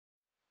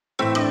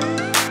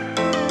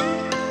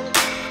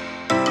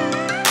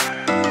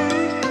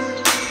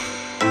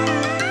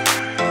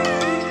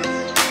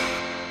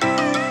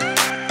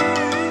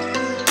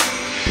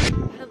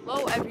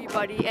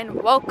everybody,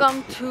 and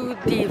welcome to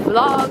the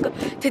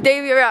vlog.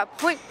 Today we are at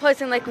Point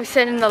Pleasant like we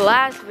said in the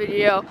last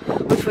video,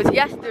 which was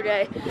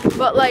yesterday,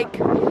 but like,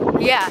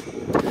 yeah.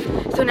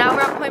 So now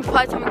we're at Point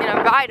Pleasant. We're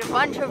gonna ride a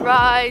bunch of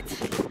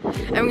rides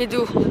and we're gonna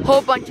do a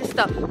whole bunch of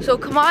stuff. So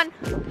come on,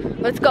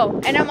 let's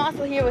go. And I'm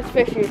also here with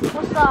Fishy.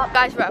 What's up?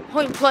 Guys, we're at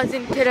Point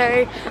Pleasant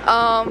today.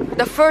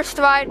 The first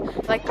ride,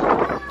 like,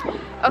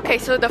 okay,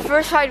 so the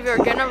first ride we're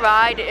gonna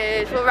ride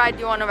is, what ride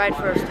do you want to ride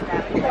first?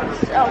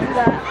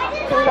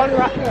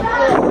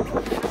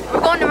 We're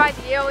going to ride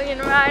the alien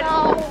ride?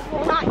 No,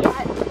 not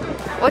yet.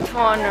 Which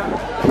one?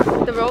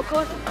 The roller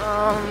coaster?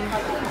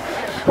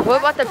 What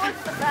about the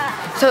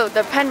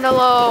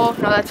pendulum?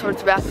 No, that's towards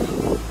the back.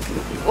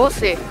 We'll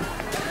see.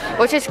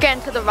 We'll just get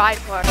into the ride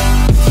part.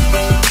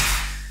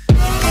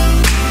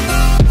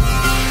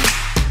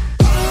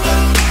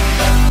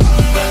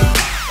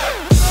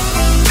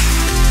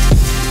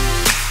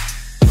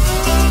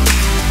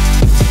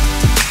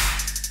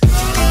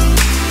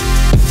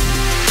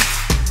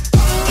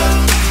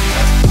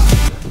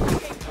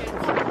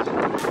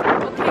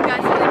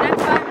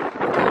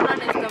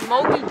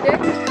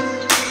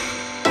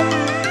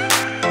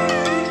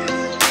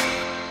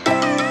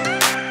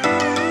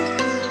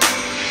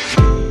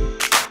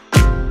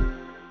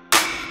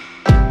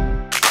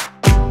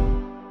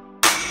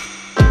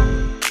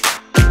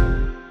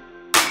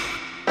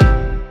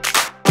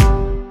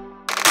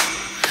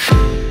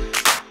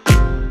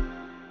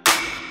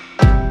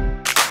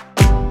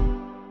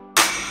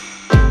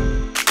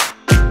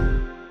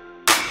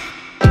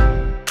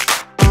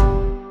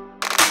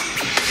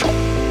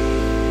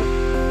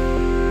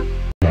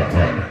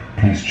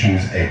 Please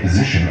choose a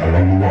position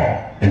along the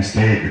wall and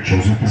stay at your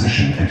chosen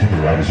position until the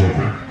ride is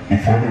over.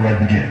 Before the ride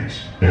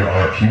begins, there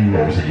are a few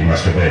rules that you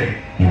must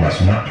obey. You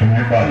must not turn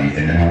your body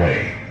in any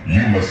way.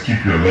 You must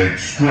keep your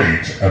legs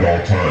straight at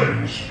all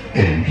times.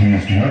 And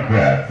please do not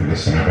grab for the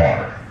center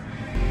bar.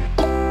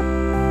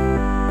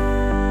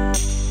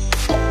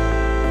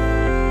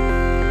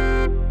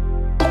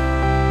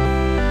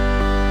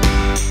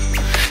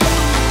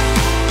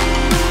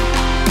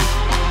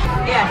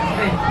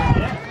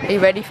 Are you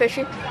ready,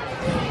 Fishy?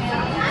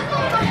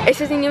 This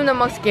isn't even the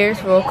most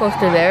scariest roller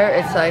coaster there.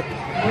 It's like,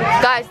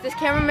 guys, this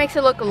camera makes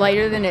it look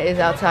lighter than it is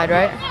outside,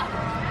 right?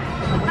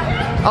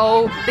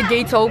 Oh, the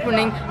gate's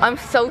opening. I'm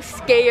so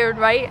scared,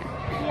 right?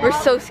 We're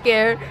so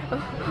scared.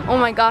 Oh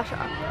my gosh.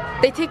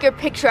 They take your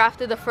picture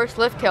after the first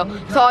lift hill.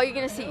 So all you're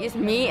gonna see is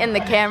me and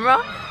the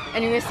camera.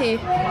 And you're gonna see,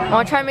 I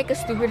wanna try and make a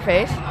stupid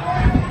face.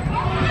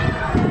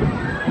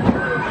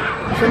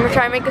 Should we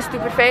try and make a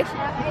stupid face?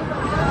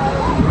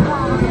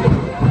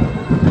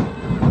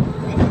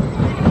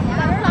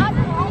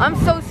 I'm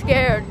so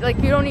scared,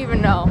 like you don't even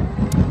know.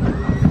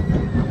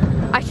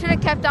 I should have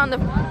kept on the,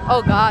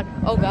 oh god,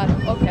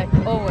 okay,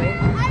 oh wait.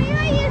 Are you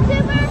a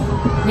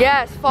YouTuber?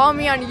 Yes, follow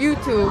me on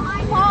YouTube.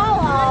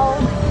 Follow.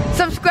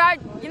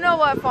 Subscribe, you know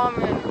what, follow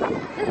me.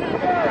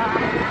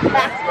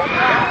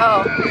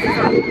 Oh.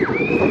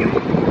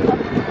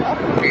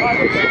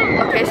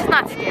 Okay, it's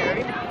not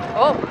scary.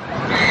 Oh.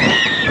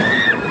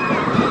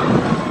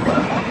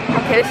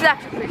 Okay, this is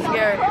actually pretty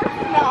scary.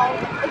 No,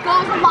 it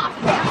goes a lot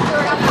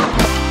faster.